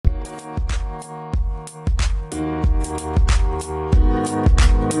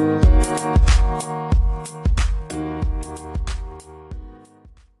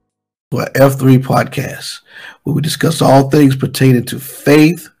F3 Podcast, where we discuss all things pertaining to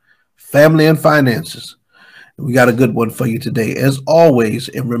faith, family, and finances. And we got a good one for you today, as always.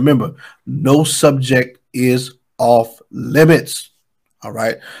 And remember, no subject is off limits. All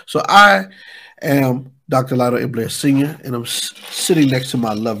right. So I am Dr. Lionel Blair Sr., and I'm sitting next to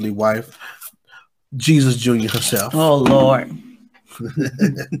my lovely wife, Jesus Jr. herself. Oh, Lord.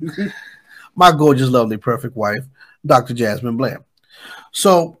 My gorgeous, lovely, perfect wife, Dr. Jasmine Blair.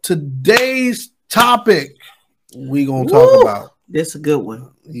 So today's topic we're going to talk about. This is a good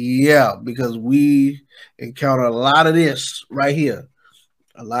one. Yeah, because we encounter a lot of this right here.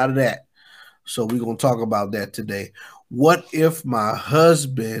 A lot of that. So we're going to talk about that today. What if my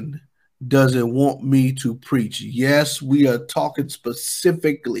husband doesn't want me to preach? Yes, we are talking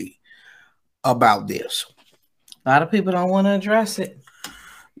specifically about this. A lot of people don't want to address it.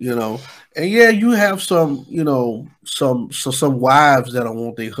 You know, and yeah, you have some, some wives that don't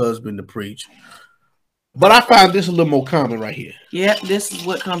want their husband to preach. But I find this a little more common right here. Yeah, this is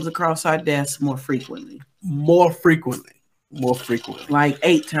what comes across our desk more frequently. More frequently. Like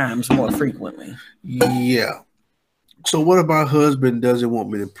 8 times more frequently. Yeah. So what if my husband doesn't want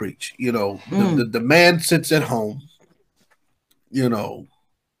me to preach? The man sits at home,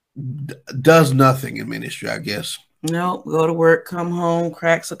 does nothing in ministry, I guess. No, go to work, come home,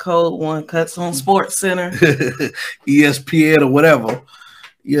 cracks a cold one, cuts on Sports Center, ESPN or whatever,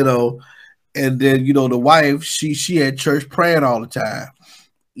 and then the wife, she at church praying all the time,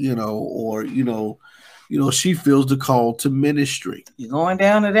 or she feels the call to ministry. You going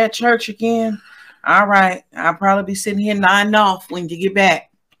down to that church again? All right, I'll probably be sitting here nodding off when you get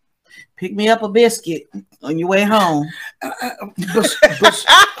back. Pick me up a biscuit on your way home.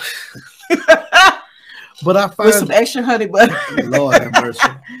 But I find with some extra honey butter. Lord have mercy.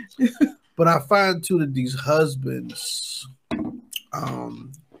 But I find too that these husbands,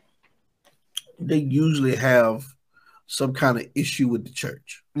 they usually have some kind of issue with the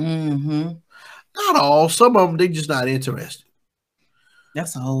church. Mm-hmm. Not all. Some of them, they just not interested.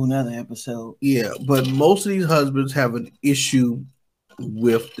 That's a whole nother episode. Yeah, but most of these husbands have an issue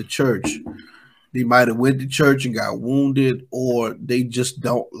with the church. They might have went to church and got wounded, or they just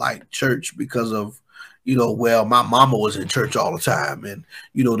don't like church because of, well, my mama was in church all the time, and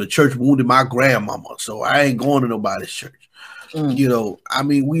the church wounded my grandmama, so I ain't going to nobody's church.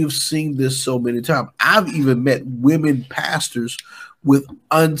 We've seen this so many times. I've even met women pastors with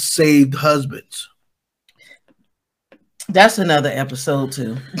unsaved husbands. That's another episode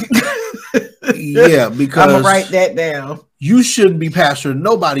too. Yeah, because I'm gonna write that down. You shouldn't be pastoring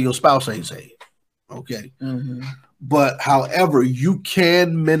nobody your spouse ain't saved. Okay. Mm-hmm. But however, you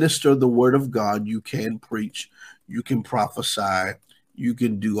can minister the word of God, you can preach, you can prophesy, you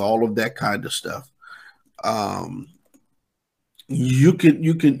can do all of that kind of stuff. You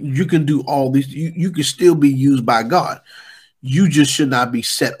can do all these, you can still be used by God. You just should not be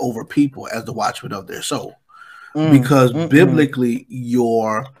set over people as the watchman of their soul. Because biblically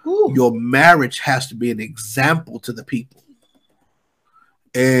your marriage has to be an example to the people.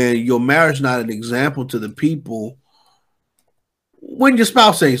 And your marriage not an example to the people when your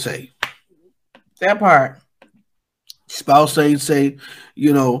spouse ain't saved. That part. Spouse ain't saved.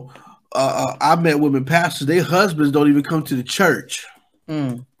 I met women pastors, their husbands don't even come to the church.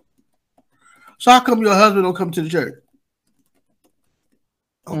 So how come your husband don't come to the church?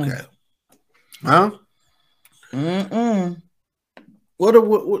 Okay. Huh? What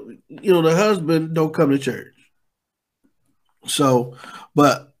the husband don't come to church. So,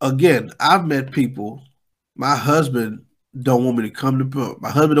 but again, I've met people, my husband don't want me to come to, my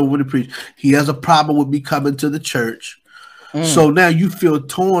husband don't want me to preach. He has a problem with me coming to the church. So now you feel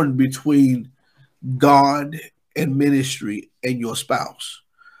torn between God and ministry and your spouse.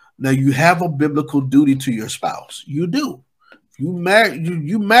 Now you have a biblical duty to your spouse. You do. You married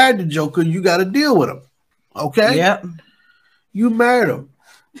the joker, you got to deal with him. Okay? Yep. You married him,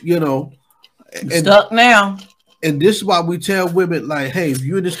 And stuck now. And this is why we tell women, like, hey, if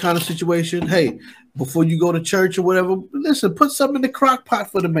you're in this kind of situation, hey, before you go to church or whatever, listen, put something in the crock pot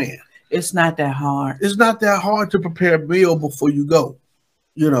for the man. It's not that hard. It's not that hard to prepare a meal before you go,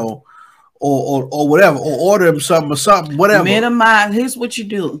 or whatever, or order him something or something, whatever. Minimize. Here's what you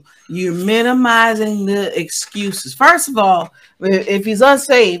do. You're minimizing the excuses. First of all, if he's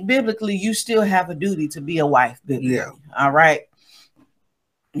unsaved, biblically, you still have a duty to be a wife. Biblically. Yeah. All right.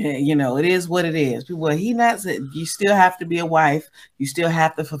 It is what it is. Well, you still have to be a wife. You still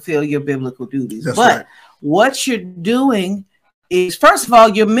have to fulfill your biblical duties. That's but right. What you're doing is, first of all,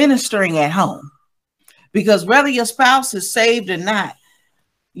 you're ministering at home, because whether your spouse is saved or not,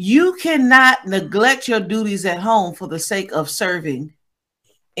 you cannot neglect your duties at home for the sake of serving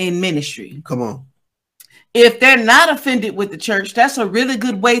in ministry. Come on. If they're not offended with the church, that's a really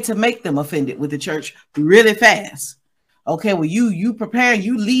good way to make them offended with the church really fast. Okay, well, you preparing,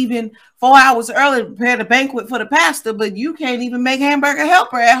 you leaving 4 hours early to prepare the banquet for the pastor, but you can't even make hamburger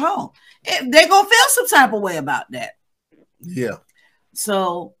helper at home. They're gonna feel some type of way about that. Yeah.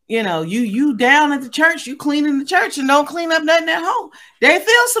 So, you down at the church, you cleaning the church and don't clean up nothing at home. They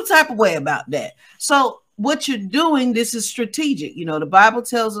feel some type of way about that. So what you're doing, this is strategic. The Bible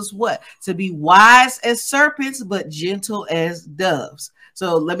tells us what? To be wise as serpents, but gentle as doves.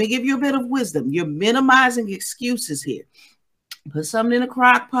 So let me give you a bit of wisdom. You're minimizing excuses here. Put something in a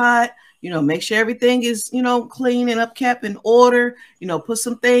crock pot, make sure everything is, clean and upkept in order, put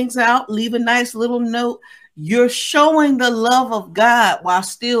some things out, leave a nice little note. You're showing the love of God while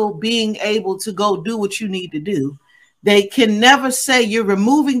still being able to go do what you need to do. They can never say you're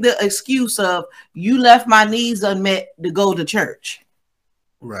removing the excuse of you left my needs unmet to go to church.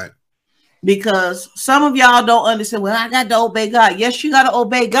 Right. Because some of y'all don't understand, well, I got to obey God. Yes, you got to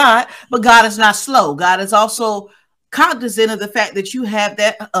obey God, but God is not slow. God is also cognizant of the fact that you have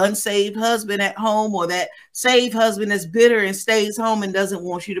that unsaved husband at home, or that saved husband that's bitter and stays home and doesn't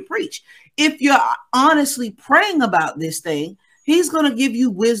want you to preach. If you're honestly praying about this thing, he's going to give you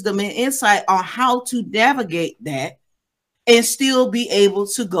wisdom and insight on how to navigate that and still be able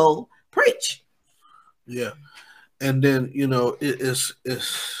to go preach. Yeah. And then, it's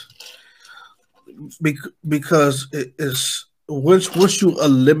because it is once you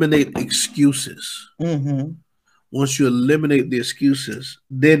eliminate excuses, mm-hmm. Once you eliminate the excuses,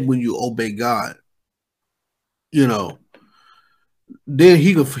 then when you obey God, then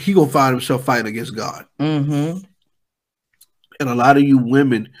he gonna find himself fighting against God. Mm-hmm. And a lot of you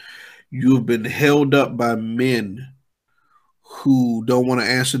women, you've been held up by men who don't want to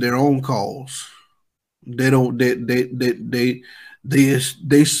answer their own calls. They don't. They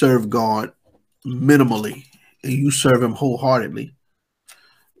serve God minimally, and you serve Him wholeheartedly.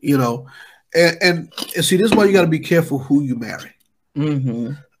 And see, this is why you got to be careful who you marry.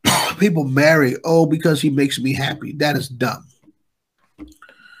 Mm-hmm. People marry, because he makes me happy. That is dumb.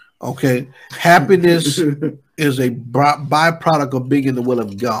 Okay, happiness is a byproduct of being in the will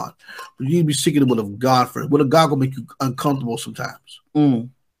of God. You need to be seeking the will of God first. Will of God gonna make you uncomfortable sometimes. You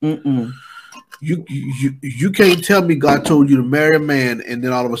can't tell me God told you to marry a man and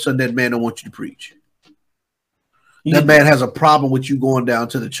then all of a sudden that man don't want you to preach. That man has a problem with you going down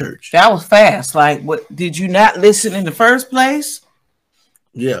to the church. That was fast. Like, what? Did you not listen in the first place?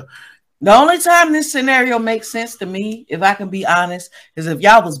 Yeah. The only time this scenario makes sense to me, if I can be honest, is if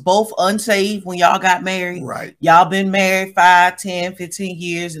y'all was both unsaved when y'all got married. Right. Y'all been married 5, 10, 15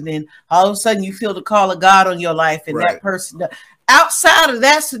 years, and then all of a sudden you feel the call of God on your life, and that person. Outside of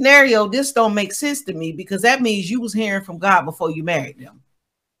that scenario, this don't make sense to me, because that means you was hearing from God before you married them.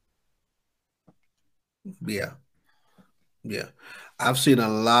 Yeah. Yeah. I've seen a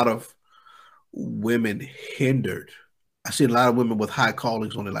lot of women hindered. I've seen a lot of women with high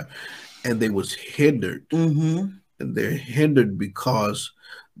callings on their life, and they was hindered. Mm-hmm. And they're hindered because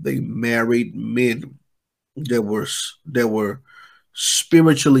they married men that were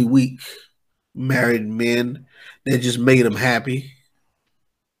spiritually weak, married men that just made them happy.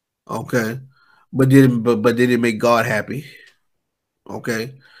 Okay. But they didn't make God happy.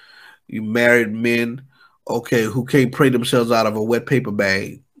 Okay. You married men, who can't pray themselves out of a wet paper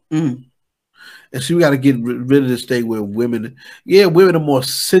bag. Mm. And so we got to get rid of this thing where women are more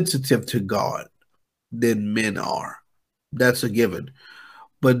sensitive to God than men are. That's a given.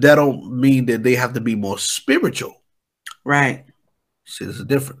 But that don't mean that they have to be more spiritual. Right. See, there's a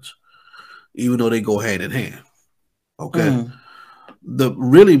difference. Even though they go hand in hand. Okay.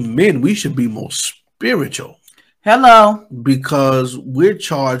 Men, we should be more spiritual. Hello. Because we're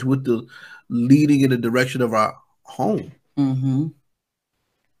charged with the leading in the direction of our home. Mm-hmm.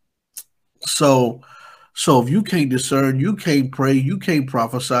 So if you can't discern, you can't pray, you can't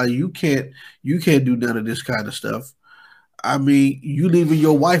prophesy, you can't do none of this kind of stuff. I mean, you leaving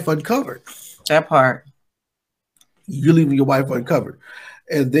your wife uncovered. That part. You're leaving your wife uncovered.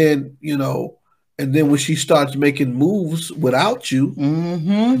 And then, when she starts making moves without you,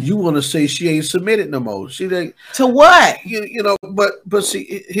 mm-hmm. you want to say she ain't submitted no more. She like, to what? But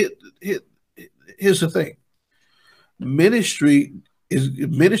see, here's the thing. Ministry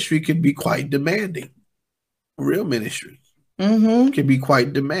can be quite demanding. Real ministry can be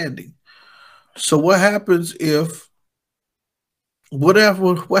quite demanding. So what happens if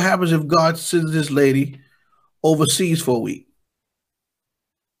God sends this lady overseas for a week?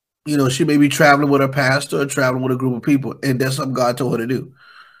 She may be traveling with her pastor or traveling with a group of people, and that's something God told her to do.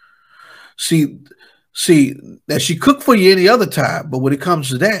 See, See, that she cooked for you any other time, but when it comes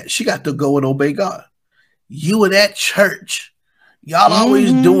to that, she got to go and obey God. You in that church, y'all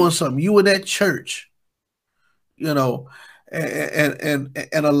always doing something. You in that church, you know, and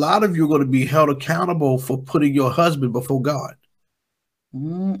a lot of you are going to be held accountable for putting your husband before God.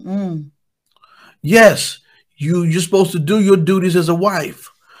 Yes, you're supposed to do your duties as a wife,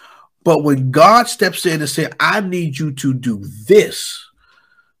 but when God steps in and says, "I need you to do this,"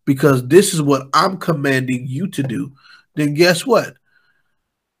 because this is what I'm commanding you to do, then guess what?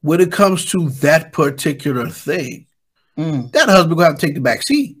 When it comes to that particular thing, that husband gonna have to take the back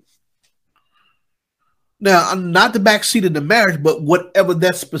seat. Now, not the back seat of the marriage, but whatever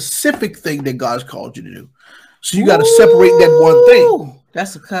that specific thing that God's called you to do. So you got to separate that one thing.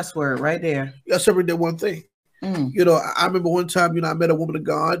 That's a cuss word right there. You got to separate that one thing. You know, I remember one time, you know, I met a woman of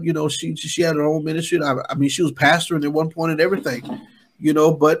God. You know, she had her own ministry. I mean, she was pastoring at one point and everything. You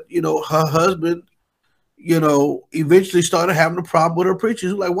know, but you know, her husband, you know, eventually started having a problem with her preaching.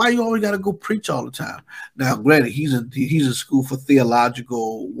 He's like, "Why you always got to go preach all the time?" Now, granted, he's in school for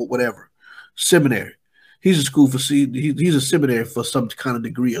theological whatever seminary. He's in school for he's a seminary for some kind of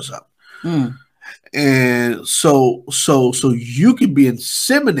degree or something. And so you can be in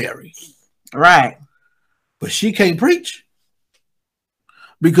seminary, right? But she can't preach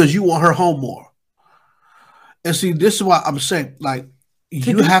because you want her home more. And see, this is why I'm saying, like,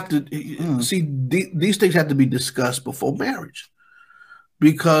 you have to see these things have to be discussed before marriage,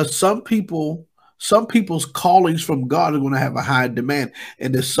 because some people's callings from God are going to have a high demand,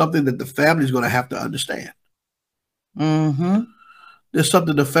 and there's something that the family is going to have to understand. There's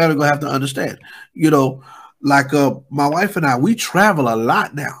something the family going to have to understand. You know, like my wife and I, we travel a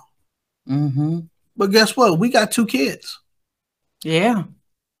lot now. But guess what? We got 2 kids. Yeah.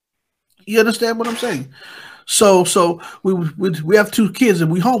 You understand what I'm saying? So we have 2 kids and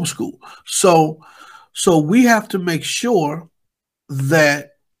we homeschool. So we have to make sure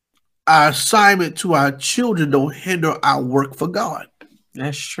that our assignment to our children don't hinder our work for God.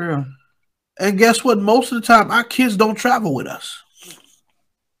 That's true. And guess what? Most of the time, our kids don't travel with us.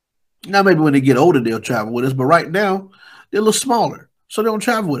 Now, maybe when they get older, they'll travel with us. But right now, they're a little smaller, so they don't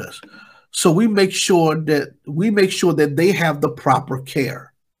travel with us. So we make sure that they have the proper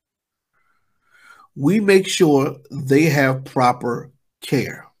care. We make sure they have proper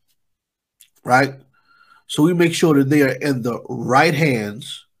care, right? So we make sure that they are in the right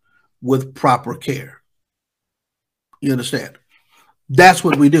hands with proper care. You understand? That's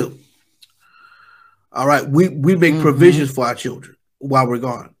what we do. All right. We make provisions for our children while we're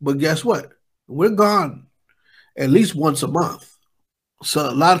gone. But guess what? We're gone at least once a month. So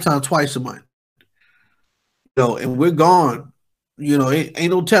a lot of times twice a month. You know, and we're gone. You know,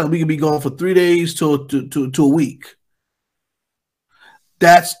 ain't no telling. We can be gone for 3 days to a week.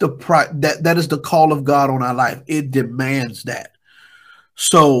 That's that is the call of God on our life. It demands that.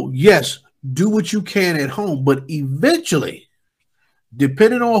 So yes, do what you can at home, but eventually,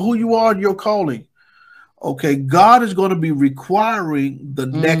 depending on who you are and your calling, okay, God is going to be requiring the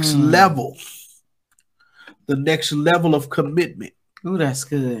next level of commitment. Ooh, that's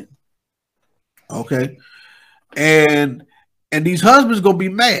good. Okay. And these husbands going to be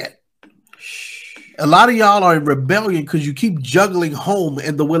mad. A lot of y'all are in rebellion because you keep juggling home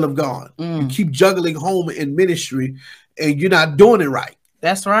and the will of God. You keep juggling home and ministry, and you're not doing it right.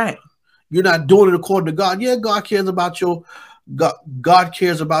 That's right. You're not doing it according to God. Yeah, God cares about your God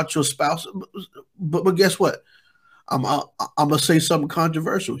cares about your spouse, but guess what? I'm gonna say something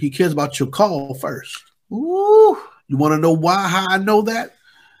controversial. He cares about your call first. Ooh. You want to know why? How I know that?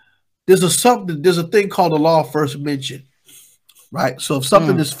 There's a thing called the law of first mention. Right. So if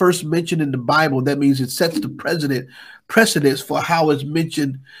something is first mentioned in the Bible, that means it sets the precedence for how it's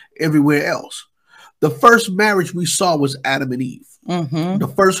mentioned everywhere else. The first marriage we saw was Adam and Eve,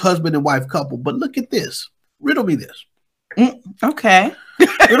 the first husband and wife couple. But look at this. Riddle me this. Okay.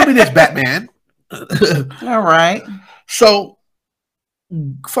 Riddle me this, Batman. All right. So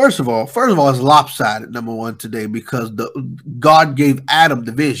first of all, it's lopsided, number one, today, because God gave Adam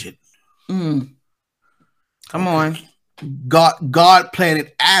the vision. Come on. God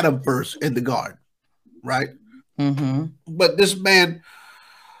planted Adam first in the garden, right? But this man,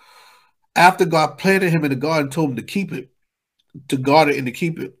 after God planted him in the garden, told him to keep it, to guard it and to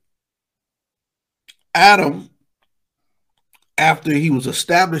keep it. Adam, after he was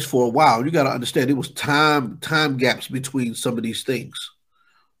established for a while, you got to understand, it was time gaps between some of these things.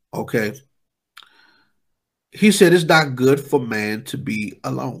 Okay. He said it's not good for man to be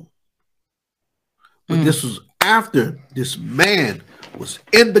alone. But this was after this man was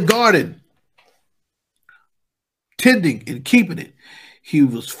in the garden, tending and keeping it. He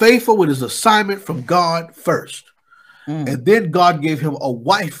was faithful with his assignment from God first. And then God gave him a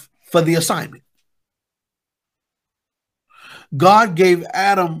wife for the assignment. God gave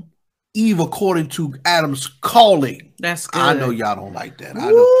Adam Eve according to Adam's calling. That's good. I know y'all don't like that. I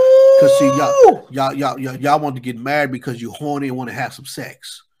know. Because see, y'all want to get married because you're horny and want to have some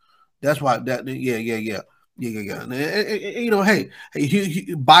sex. That's why that yeah. You know, hey,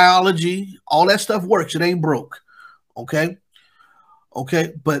 biology, all that stuff works. It ain't broke. Okay.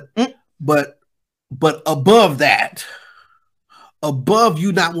 But above that, above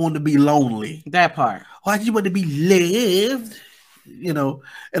you not wanting to be lonely. That part. Why do you want to be loved? You know,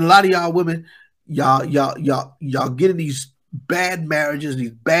 and a lot of y'all women, y'all get in these bad marriages,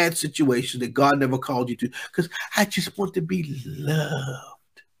 these bad situations that God never called you to. Because I just want to be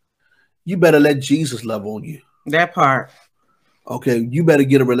loved. You better let Jesus love on you. That part. Okay, you better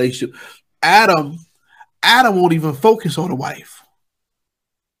get a relationship. Adam won't even focus on a wife.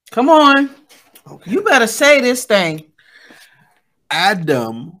 Come on. Okay. You better say this thing.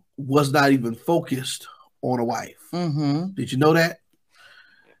 Adam was not even focused on a wife. Did you know that?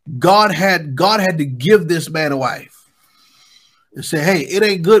 God had to give this man a wife and say, hey, it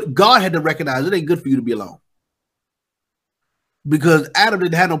ain't good. God had to recognize it ain't good for you to be alone. Because Adam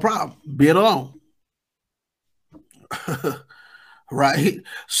didn't have no problem being alone. Right?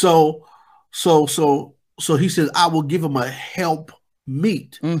 So he says, I will give him a help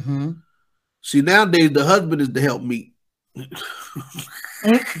meet. See, nowadays the husband is the help meet. And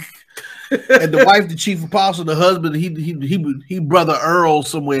the wife, the chief apostle, the husband, he brother Earl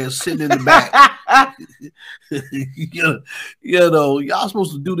somewhere sitting in the back. you know, y'all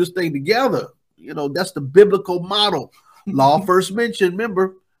supposed to do this thing together. You know, that's the biblical model. Law first mentioned,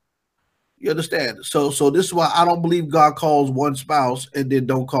 remember. You understand? So this is why I don't believe God calls one spouse and then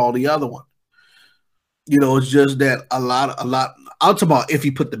don't call the other one. You know, it's just that a lot. I'm talking about if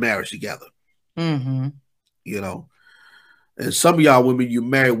you put the marriage together. You know. And some of y'all women, you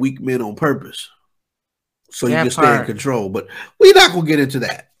marry weak men on purpose. So you can stay in control. But we're not going to get into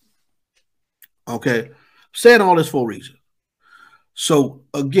that. Okay? Saying all this for a reason. So,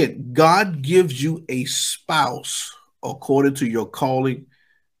 again, God gives you a spouse according to your calling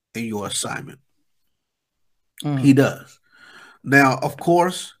and your assignment. He does. Now, of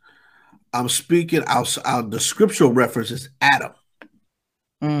course, I'm speaking, the scriptural reference is Adam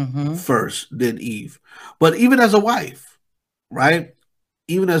first, then Eve. But even as a wife, right?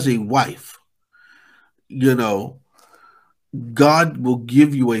 Even as a wife, you know, God will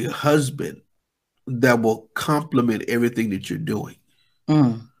give you a husband that will complement everything that you're doing,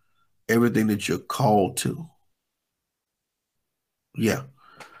 everything that you're called to. Yeah.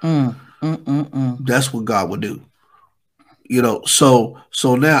 That's what God will do. You know, so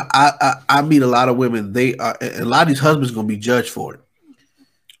now I meet a lot of women. They are, a lot of these husbands going to be judged for it.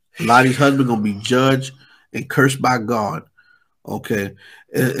 A lot of these husbands going to be judged and cursed by God. Okay,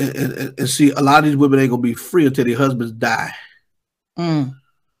 and see, a lot of these women ain't gonna be free until their husbands die. You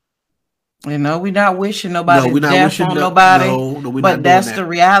know, we're not wishing nobody death on nobody. No, but that's the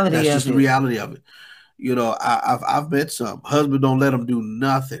reality. That's just the reality of it. You know, I've met some husbands don't let them do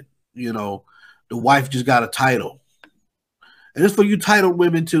nothing. You know, the wife just got a title, and it's for you titled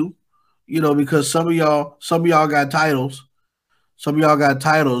women too. You know, because some of y'all got titles,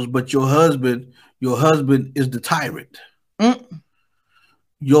 but your husband is the tyrant.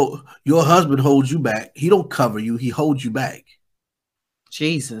 Your husband holds you back. He don't cover you. He holds you back.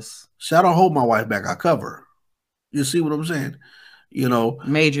 Jesus. So I don't hold my wife back. I cover her. You see what I'm saying? You know,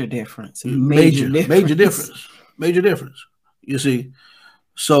 major difference. Major difference. You see,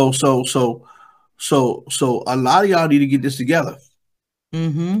 so a lot of y'all need to get this together.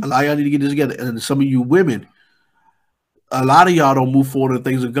 A lot of y'all need to get this together, and some of you women, a lot of y'all don't move forward in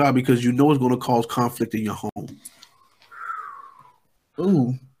things of God because you know it's going to cause conflict in your home.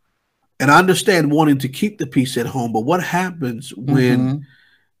 Ooh. And I understand wanting to keep the peace at home, but what happens when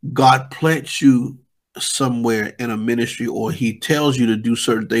God plants you somewhere in a ministry or he tells you to do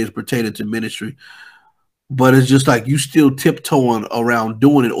certain things pertaining to ministry, but it's just like you still tiptoeing around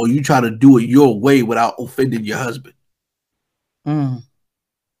doing it, or you try to do it your way without offending your husband? You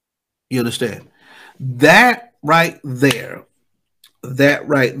understand? That right there,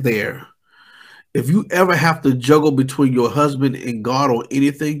 if you ever have to juggle between your husband and God on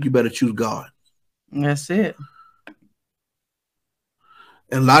anything, you better choose God. That's it.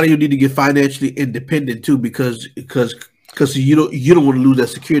 And a lot of you need to get financially independent too, because you don't want to lose that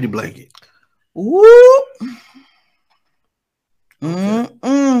security blanket. Ooh.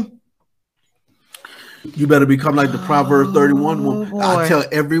 Okay. You better become like the Proverbs 31 woman. I tell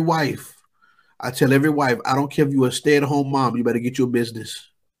every wife, I tell every wife, I don't care if you're a stay-at-home mom, you better get your business.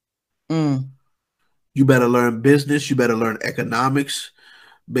 You better learn business. You better learn economics.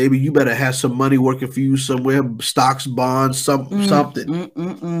 Baby, you better have some money working for you somewhere, stocks, bonds, something.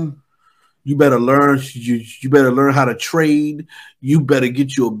 You better learn. You better learn how to trade. You better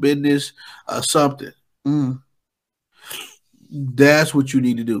get your business, something. That's what you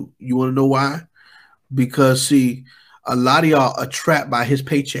need to do. You want to know why? Because see, a lot of y'all are trapped by his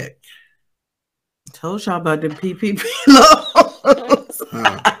paycheck. I told y'all about the PPP loans.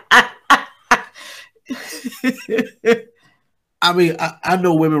 I mean, I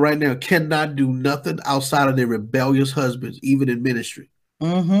know women right now cannot do nothing outside of their rebellious husbands, even in ministry.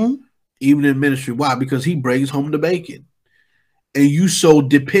 Even in ministry. Why? Because he brings home the bacon. And you so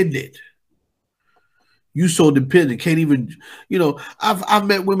dependent. You so dependent. Can't even, I've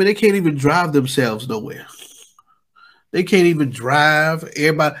met women, they can't even drive themselves nowhere. They can't even drive.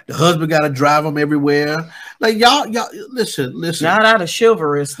 Everybody, the husband got to drive them everywhere. Like y'all, listen. Not out of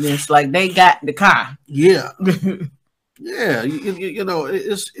chivalrousness, like they got the car. Yeah. Yeah,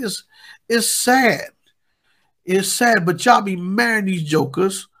 it's sad. It's sad, but y'all be marrying these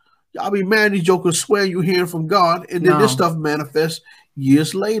jokers. Y'all be marrying these jokers, swear you hearing from God, and then this stuff manifests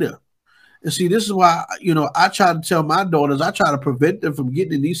years later. And see, this is why, I try to tell my daughters, I try to prevent them from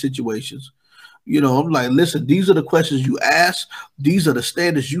getting in these situations. I'm like, listen, these are the questions you ask. These are the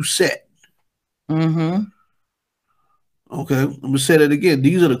standards you set. Okay, I'm going to say that again.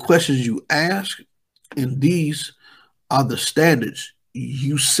 These are the questions you ask, and these are the standards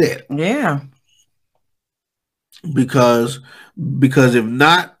you set. Yeah. Because if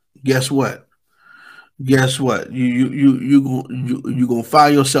not, guess what? You gonna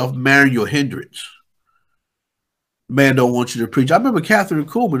find yourself marrying your hindrance. Man don't want you to preach. I remember Catherine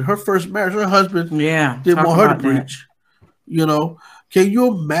Kuhlman, her first marriage, her husband didn't want her to preach. Can you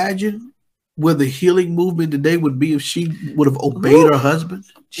imagine where the healing movement today would be if she would have obeyed her husband?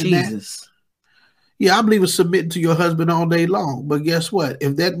 Jesus. Yeah, I believe in submitting to your husband all day long. But guess what?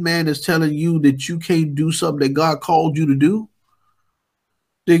 If that man is telling you that you can't do something that God called you to do,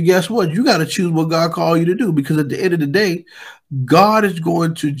 then guess what? You got to choose what God called you to do. Because at the end of the day, God is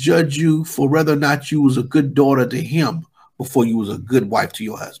going to judge you for whether or not you was a good daughter to him before you was a good wife to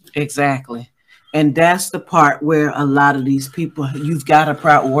your husband. Exactly. And that's the part where a lot of these people, you've got to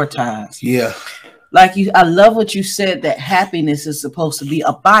prioritize. Yeah. Like I love what you said, that happiness is supposed to be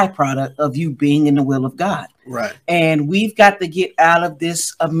a byproduct of you being in the will of God. Right. And we've got to get out of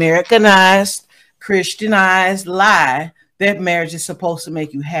this Americanized, Christianized lie that marriage is supposed to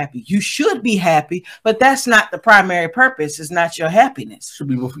make you happy. You should be happy, but that's not the primary purpose. It's not your happiness.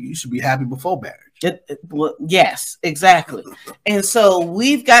 You should be happy before marriage. Well, yes, exactly. And so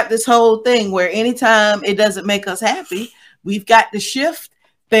we've got this whole thing where anytime it doesn't make us happy, we've got to shift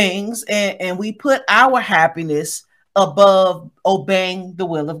things and we put our happiness above obeying the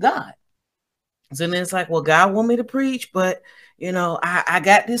will of God. So then it's like, well, God want me to preach, but I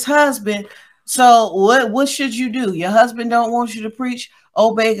got this husband. So what should you do? Your husband don't want you to preach.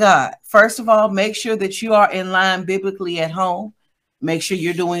 Obey God. First of all, make sure that you are in line biblically at home. Make sure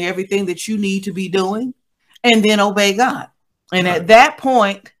you're doing everything that you need to be doing, and then obey God. And at that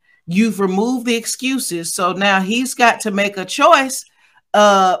point, you've removed the excuses. So now he's got to make a choice.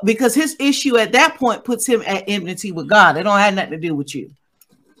 Because his issue at that point puts him at enmity with God. It don't have nothing to do with you.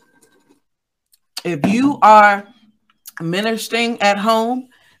 If you are ministering at home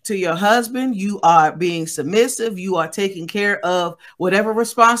to your husband, you are being submissive, you are taking care of whatever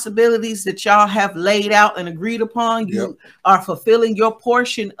responsibilities that y'all have laid out and agreed upon, you are fulfilling your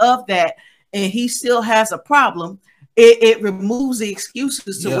portion of that, and he still has a problem, it removes the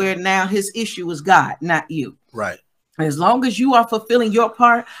excuses to where now his issue is God, not you. Right. As long as you are fulfilling your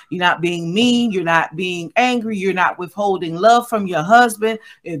part, you're not being mean, you're not being angry, you're not withholding love from your husband.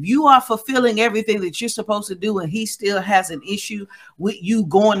 If you are fulfilling everything that you're supposed to do and he still has an issue with you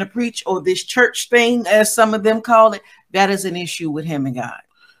going to preach, or this church thing, as some of them call it, that is an issue with him and God.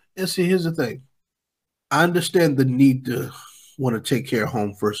 And see, here's the thing. I understand the need to want to take care of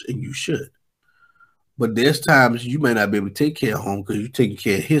home first, and you should. But there's times you may not be able to take care of home because you're taking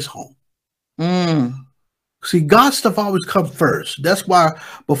care of his home. See, God's stuff always come first. That's why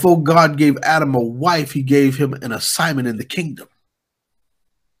before God gave Adam a wife, he gave him an assignment in the kingdom.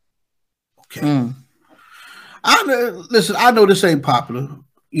 Okay. I know this ain't popular,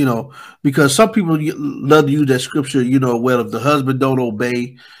 because some people love to use that scripture, well, if the husband don't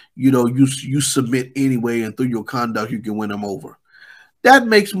obey, you submit anyway, and through your conduct, you can win them over. That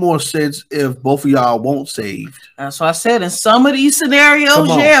makes more sense if both of y'all won't saved. That's what I said. In some of these scenarios,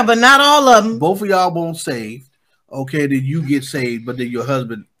 but not all of them. Both of y'all won't saved. Okay, then you get saved, but then your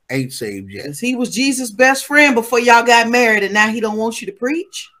husband ain't saved yet. He was Jesus' best friend before y'all got married, and now he don't want you to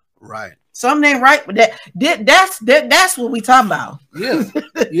preach. Right. Something ain't right with that. That's what we talking about. Yeah.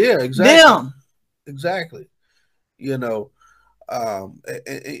 Yeah, exactly. Them. Exactly. You know,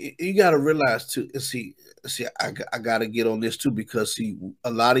 you got to realize too. See, I got to get on this too, because see,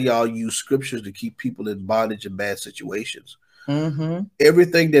 a lot of y'all use scriptures to keep people in bondage and bad situations. Mm-hmm.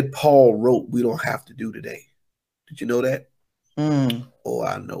 Everything that Paul wrote, we don't have to do today. Did you know that? Oh,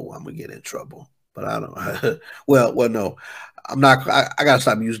 I know I'm gonna get in trouble, but I don't. well, no, I'm not. I gotta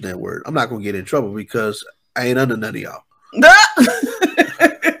stop using that word. I'm not gonna get in trouble because I ain't under none of y'all.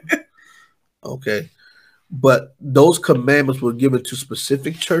 Okay, but those commandments were given to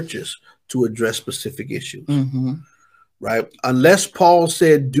specific churches to address specific issues, right? Unless Paul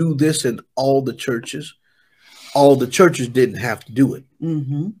said do this in all the churches didn't have to do it.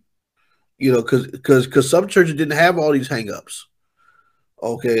 You know, because some churches didn't have all these hangups.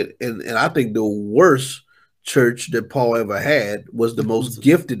 Okay, and I think the worst church that Paul ever had was the most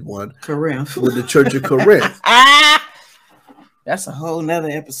gifted one, Corinth, with the Church of Corinth. That's a whole nother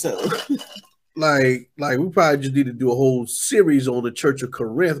episode. like we probably just need to do a whole series on the Church of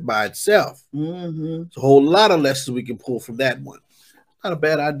Corinth by itself. It's a whole lot of lessons we can pull from that one. Not a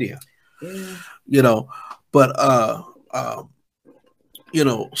bad idea. You know, but you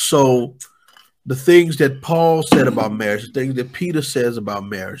know, so the things that Paul said about marriage, the things that Peter says about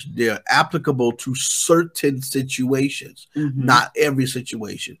marriage, they're applicable to certain situations, not every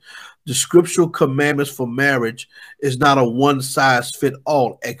situation. The scriptural commandments for marriage is not a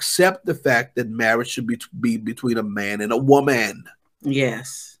one-size-fits-all, except the fact that marriage should be between a man and a woman.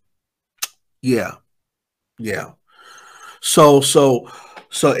 Yes. Yeah. Yeah. So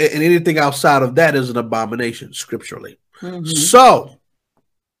and anything outside of that is an abomination scripturally. So,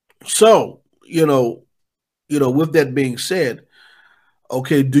 you know, with that being said,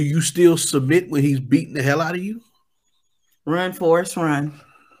 okay, do you still submit when he's beating the hell out of you? Run, Forrest, run.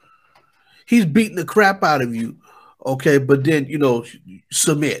 He's beating the crap out of you, okay, but then, you know,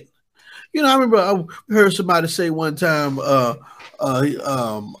 submit. You know, I remember I heard somebody say one time,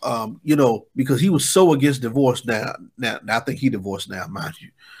 you know, because he was so against divorce now I think he divorced now, mind you.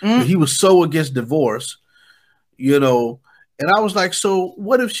 But he was so against divorce, you know, and I was like, so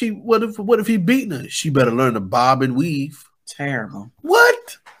what if he beating her? She better learn to bob and weave. Terrible.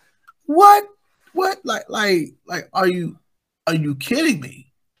 What? Like, are you kidding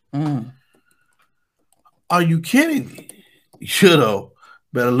me? Are you kidding me? You know,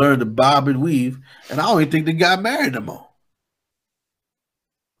 better learn to bob and weave. And I don't even think they got married no more.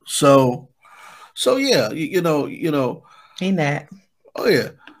 So yeah, you know. He not. Oh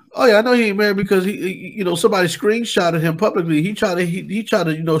yeah, I know he ain't married because he you know, somebody screenshotted him publicly. He tried to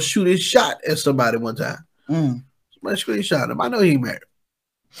you know, shoot his shot at somebody one time. Somebody screenshot him. I know he ain't married.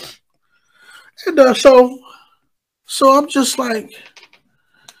 And so I'm just like,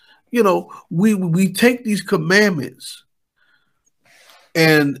 you know, we take these commandments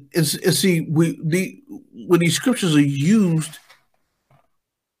and see when these scriptures are used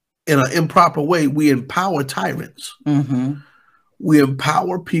in an improper way, we empower tyrants. We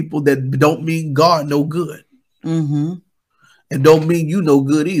empower people that don't mean God no good. And don't mean you no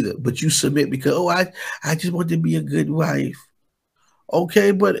good either, but you submit because, I just want to be a good wife.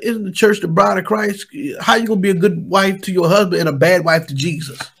 Okay, but isn't the church the bride of Christ? How you gonna be a good wife to your husband and a bad wife to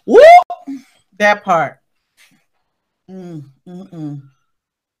Jesus? Woo! That part. How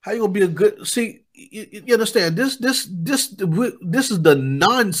you gonna be a good? See, you understand this is the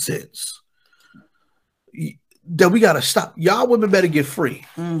nonsense that we gotta stop. Y'all women better get free.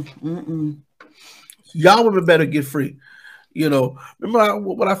 Y'all women better get free. You know, remember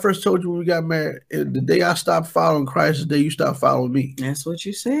what I first told you when we got married? The day I stopped following Christ, the day you stopped following me. That's what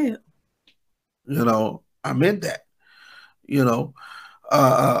you said. You know, I meant that. You know,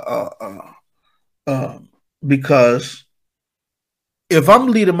 because if I'm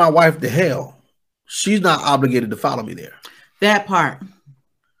leading my wife to hell, she's not obligated to follow me there. That part.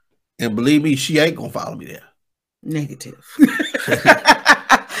 And believe me, she ain't gonna follow me there. Negative.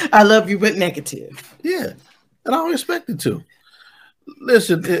 I love you, but negative. Yeah. And I don't expect it to.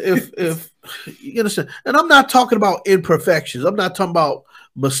 Listen, if you understand, and I'm not talking about imperfections. I'm not talking about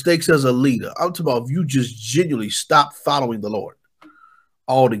mistakes as a leader. I'm talking about if you just genuinely stop following the Lord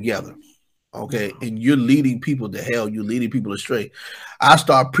altogether. Okay, and you're leading people to hell. You're leading people astray. I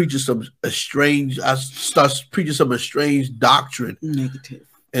start preaching some estranged doctrine, negative,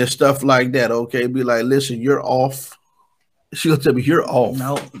 and stuff like that. Okay, be like, listen, you're off. She'll tell me you're off.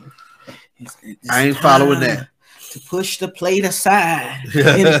 No, I ain't following that. To push the plate aside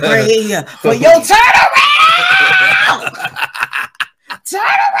and pray for your turnaround. Turn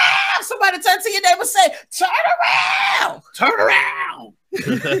around. somebody turn to your neighbor and say, turn around.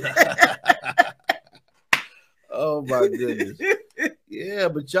 Oh my goodness. Yeah,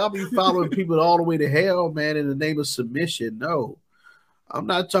 but y'all be following people all the way to hell, man, in the name of submission. No. I'm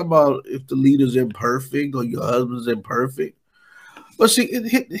not talking about if the leader's imperfect or your husband's imperfect. But see,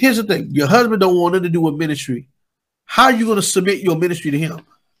 here's the thing. Your husband don't want nothing to do with ministry. How are you going to submit your ministry to him?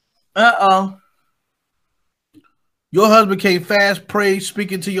 Your husband can't fast, pray,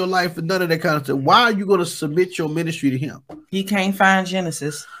 speak into your life, and none of that kind of stuff. Why are you going to submit your ministry to him? He can't find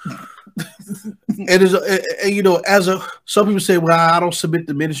Genesis. And some people say, well, I don't submit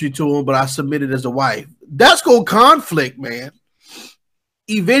the ministry to him, but I submit it as a wife. That's going to conflict, man.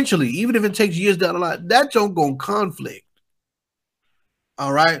 Eventually, even if it takes years down the line, that's going to conflict.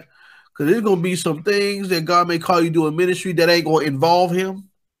 All right? Because there's going to be some things that God may call you to do in ministry that ain't going to involve him.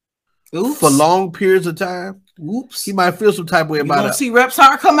 Oops. For long periods of time. Oops. He might feel some type of way about it. You don't see Rep's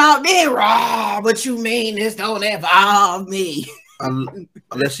heart come out there. What you mean this don't involve me?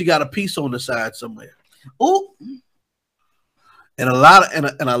 Unless you got a piece on the side somewhere. Ooh. And a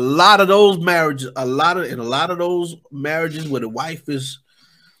lot of those marriages, a lot of those marriages where the wife is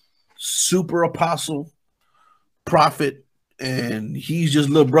super apostle, prophet, and he's just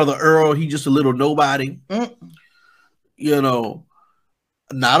little brother Earl, he's just a little nobody. You know,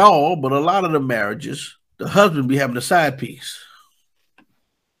 not all, but a lot of the marriages, the husband be having a side piece.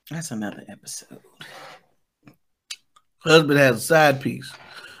 That's another episode. Husband has a side piece.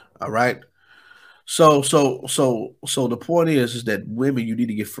 All right. So the point is that women, you need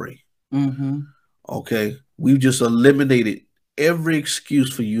to get free. Okay. We've just eliminated every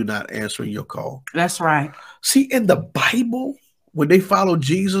excuse for you not answering your call. That's right. See, in the Bible, when they follow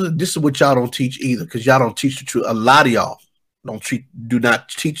Jesus, this is what y'all don't teach either, because y'all don't teach the truth. A lot of y'all do not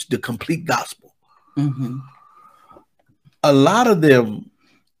teach the complete gospel. A lot of them,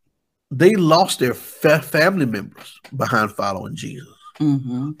 they lost their family members behind following Jesus.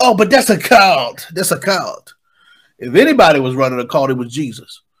 Oh, but that's a cult. That's a cult. If anybody was running a cult, it was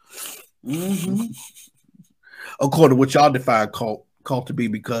Jesus. According to what y'all define cult to be,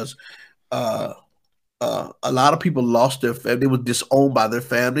 because a lot of people lost their family. They were disowned by their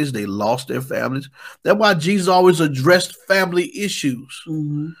families. They lost their families. That's why Jesus always addressed family issues.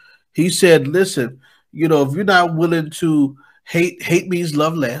 He said, listen, you know, if you're not willing to hate means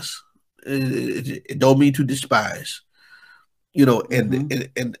love less. It don't mean to despise, you know, in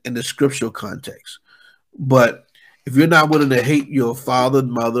the scriptural context. But if you're not willing to hate your father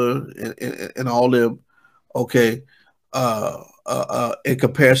and mother and all them, okay, in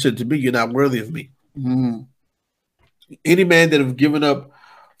comparison to me, you're not worthy of me. Any man that have given up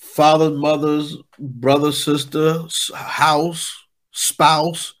father, mothers, brother, sister, house,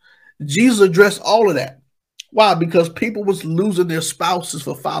 spouse, Jesus addressed all of that. Why? Because people was losing their spouses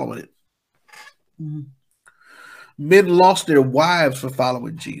for following it. Men lost their wives for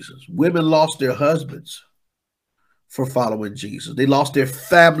following Jesus. Women lost their husbands for following Jesus. They lost their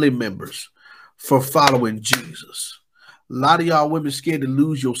family members for following Jesus. A lot of y'all women scared to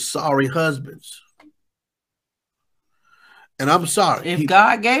lose your sorry husbands. And I'm sorry. If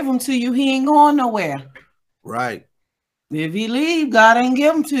God gave them to you, he ain't going nowhere. Right. If he leave, God ain't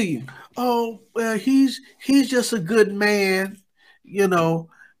give them to you. Oh, well, he's just a good man, you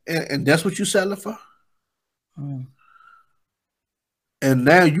know, and that's what you settling for? And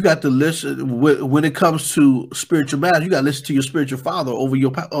now you got to listen when it comes to spiritual matters. You got to listen to your spiritual father over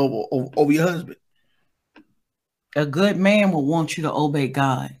your husband. A good man will want you to obey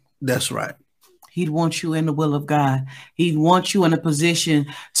God. That's right. He'd want you in the will of God. He'd want you in a position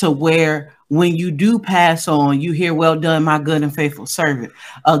to where when you do pass on, you hear, well done, my good and faithful servant.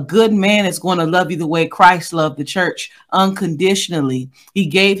 A good man is going to love you the way Christ loved the church, unconditionally. He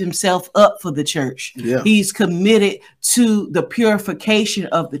gave himself up for the church. Yeah. He's committed to the purification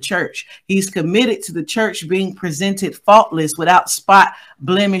of the church. He's committed to the church being presented faultless, without spot,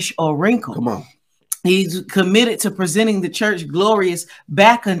 blemish, or wrinkle. Come on. He's committed to presenting the church glorious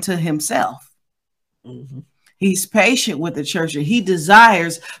back unto himself. He's patient with the church, and he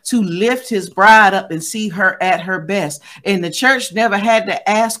desires to lift his bride up and see her at her best. And the church never had to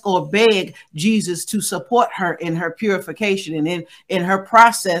ask or beg Jesus to support her in her purification and in her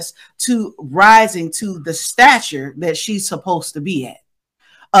process to rising to the stature that she's supposed to be at.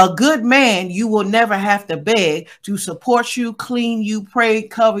 A good man, you will never have to beg to support you, clean you, pray,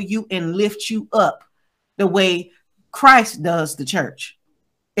 cover you, and lift you up the way Christ does the church.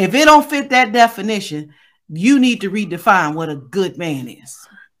 If it don't fit that definition, you need to redefine what a good man is.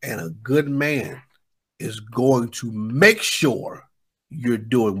 And a good man is going to make sure you're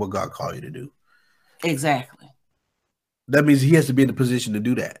doing what God called you to do. Exactly. That means he has to be in a position to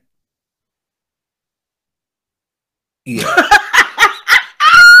do that. Yeah.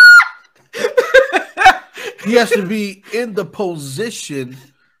 He has to be in the position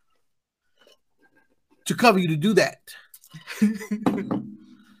to cover you to do that.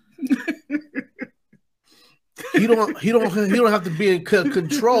 He don't have to be in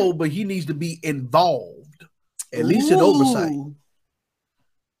control, but he needs to be involved, at least in oversight.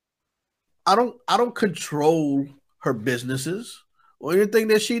 I don't control her businesses or anything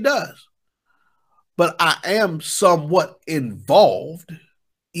that she does, but I am somewhat involved,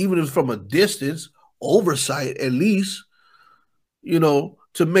 even if from a distance, oversight at least,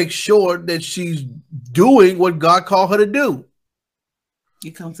 to make sure that she's doing what God called her to do.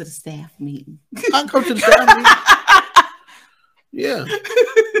 You come to the staff meeting. I come to the staff meeting. Yeah.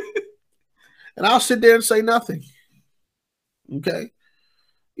 And I'll sit there and say nothing. Okay.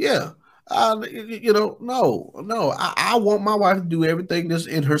 Yeah. No. I want my wife to do everything that's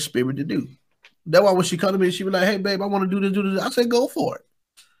in her spirit to do. That's why when she come to me, she be like, "Hey, babe, I want to do this. I say, go for it.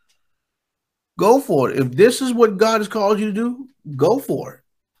 Go for it. If this is what God has called you to do, go for it.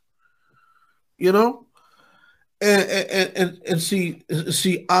 And see,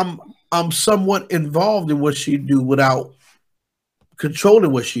 I'm somewhat involved in what she do without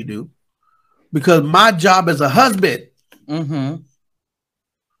controlling what she do, because my job as a husband, I'm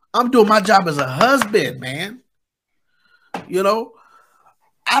doing my job as a husband, man. I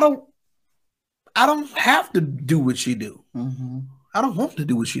don't have to do what she do. I don't want to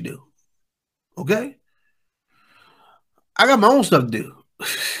do what she do. Okay, I got my own stuff to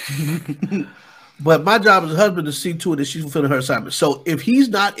do. But my job as a husband to see to it that she's fulfilling her assignment. So if he's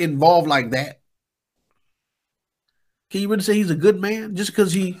not involved like that, can you really say he's a good man? Just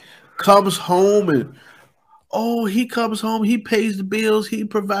because he comes home and he comes home, he pays the bills, he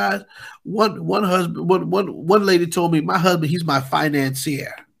provides. One lady told me, my husband, he's my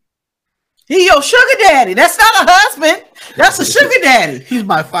financier. He your sugar daddy. That's not a husband. That's a sugar daddy. He's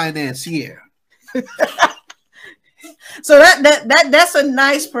my financier. So that's a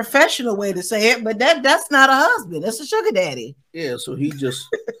nice professional way to say it, but that's not a husband. That's a sugar daddy. Yeah, so he just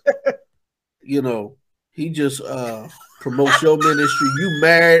he just promotes your ministry. You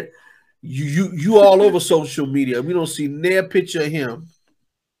married, you all over social media. We don't see near picture of him.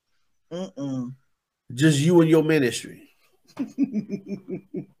 Just you and your ministry.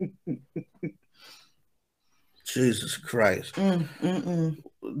 Jesus Christ.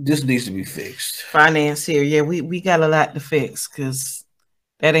 This needs to be fixed. Finance here. Yeah, we got a lot to fix, because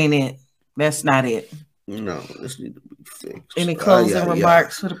that ain't it. That's not it. No, this needs to be fixed. Any closing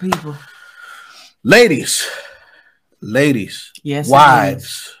remarks for the people? Ladies. Yes.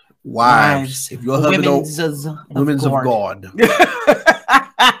 Wives. If your husband women's of God.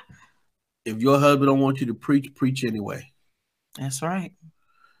 If your husband don't want you to preach anyway. That's right.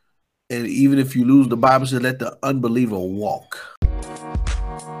 And even if you lose, the Bible says, let the unbeliever walk.